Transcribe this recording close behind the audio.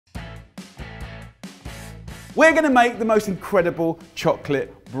We're gonna make the most incredible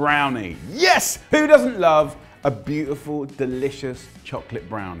chocolate brownie. Yes! Who doesn't love a beautiful, delicious chocolate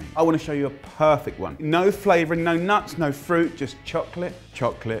brownie? I wanna show you a perfect one. No flavoring, no nuts, no fruit, just chocolate,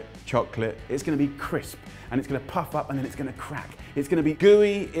 chocolate, chocolate. It's gonna be crisp and it's gonna puff up and then it's gonna crack. It's gonna be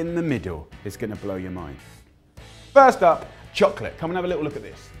gooey in the middle. It's gonna blow your mind. First up, chocolate. Come and have a little look at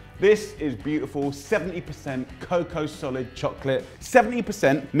this. This is beautiful, 70% cocoa solid chocolate.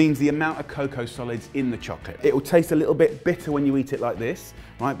 70% means the amount of cocoa solids in the chocolate. It will taste a little bit bitter when you eat it like this,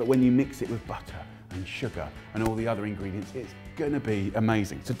 right? But when you mix it with butter and sugar and all the other ingredients, it's gonna be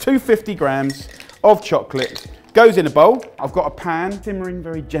amazing. So 250 grams of chocolate goes in a bowl. I've got a pan simmering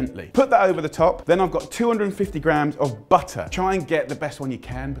very gently. Put that over the top. Then I've got 250 grams of butter. Try and get the best one you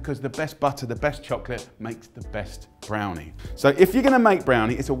can because the best butter, the best chocolate makes the best brownie. So if you're gonna make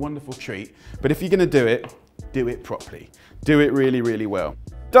brownie, it's a wonderful treat, but if you're gonna do it properly. Do it really, really well.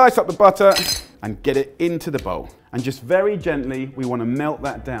 Dice up the butter and get it into the bowl. And just very gently, we wanna melt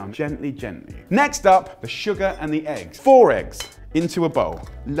that down, gently, gently. Next up, the sugar and the eggs. 4 eggs into a bowl.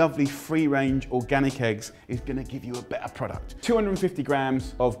 Lovely free-range organic eggs is gonna give you a better product. 250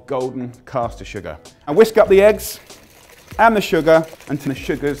 grams of golden caster sugar. And whisk up the eggs and the sugar until the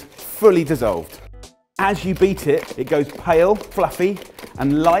sugar's fully dissolved. As you beat it, it goes pale, fluffy,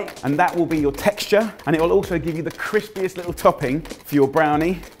 and light, and that will be your texture, and it will also give you the crispiest little topping for your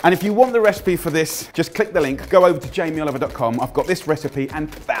brownie. And if you want the recipe for this, just click the link, go over to jamieoliver.com. I've got this recipe and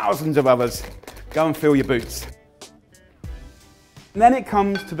thousands of others. Go and fill your boots. And then it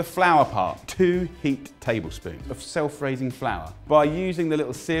comes to the flour part. 2 heaped tablespoons of self-raising flour. By using the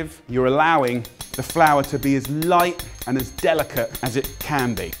little sieve, you're allowing the flour to be as light and as delicate as it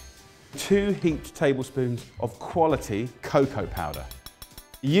can be. 2 heaped tablespoons of quality cocoa powder.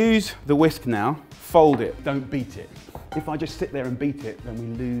 Use the whisk now, fold it, don't beat it. If I just sit there and beat it, then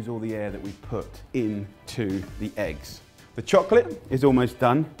we lose all the air that we put into the eggs. The chocolate is almost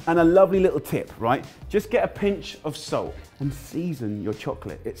done. And a lovely little tip, right? Just get a pinch of salt and season your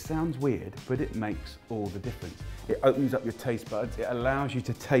chocolate. It sounds weird, but it makes all the difference. It opens up your taste buds. It allows you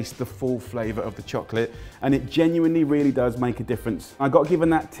to taste the full flavor of the chocolate, and it genuinely really does make a difference. I got given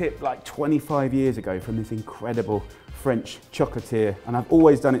that tip like 25 years ago from this incredible French chocolatier, and I've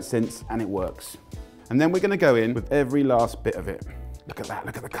always done it since, and it works. And then we're gonna go in with every last bit of it. Look at that,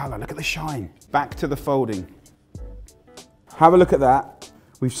 look at the color, look at the shine. Back to the folding. Have a look at that.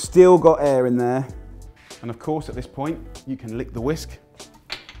 We've still got air in there. And of course, at this point, you can lick the whisk.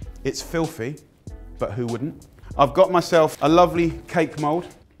 It's filthy, but who wouldn't? I've got myself a lovely cake mold,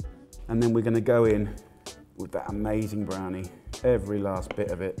 and then we're gonna go in with that amazing brownie. Every last bit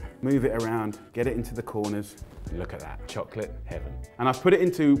of it. Move it around, get it into the corners. Look at that, chocolate heaven. And I've put it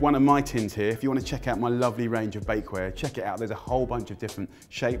into one of my tins here. If you want to check out my lovely range of bakeware, check it out. There's a whole bunch of different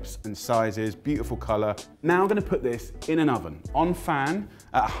shapes and sizes, beautiful color. Now I'm going to put this in an oven on fan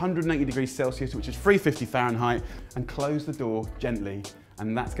at 180 degrees Celsius, which is 350 Fahrenheit, and close the door gently.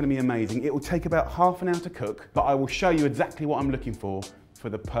 And that's going to be amazing. It will take about half an hour to cook, but I will show you exactly what I'm looking for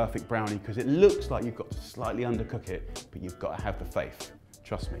the perfect brownie, because it looks like you've got to slightly undercook it, but you've got to have the faith.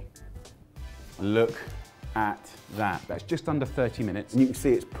 Trust me. Look at that. That's just under 30 minutes. And you can see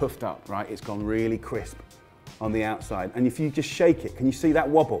it's puffed up, right? It's gone really crisp on the outside. And if you just shake it, can you see that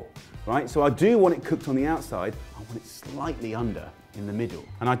wobble, right? So I do want it cooked on the outside. I want it slightly under in the middle.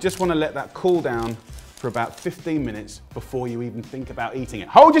 And I just want to let that cool down for about 15 minutes before you even think about eating it.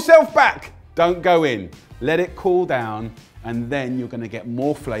 Hold yourself back. Don't go in. Let it cool down, and then you're going to get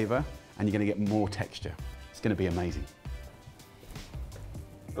more flavor and you're going to get more texture. It's going to be amazing.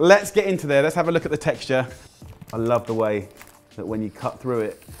 Let's get into there. Let's have a look at the texture. I love the way that when you cut through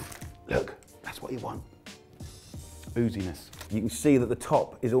it, look, that's what you want. Ooziness. You can see that the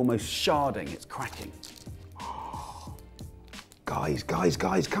top is almost sharding. It's cracking. Oh. Guys,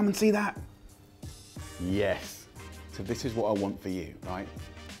 come and see that. Yes. So this is what I want for you, right?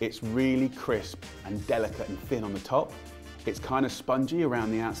 It's really crisp and delicate and thin on the top. It's kind of spongy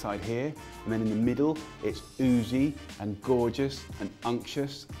around the outside here, and then in the middle, it's oozy and gorgeous and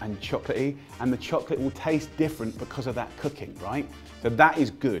unctuous and chocolatey, and the chocolate will taste different because of that cooking, right? So that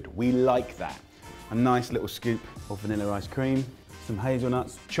is good. We like that. A nice little scoop of vanilla ice cream, some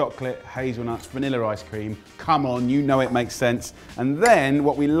hazelnuts, chocolate, hazelnuts, vanilla ice cream. Come on, you know it makes sense. And then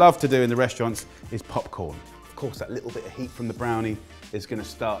what we love to do in the restaurants is popcorn. Of course, that little bit of heat from the brownie is going to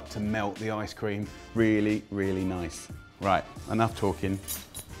start to melt the ice cream. Really, really nice. Right, enough talking.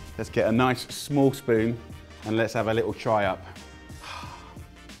 Let's get a nice small spoon and let's have a little try up.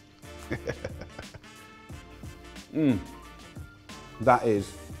 That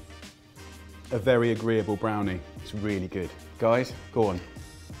is a very agreeable brownie. It's really good. Guys, go on.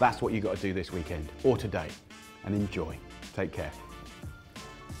 That's what you got to do this weekend or today. and enjoy. Take care.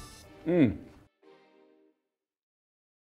 Mmm.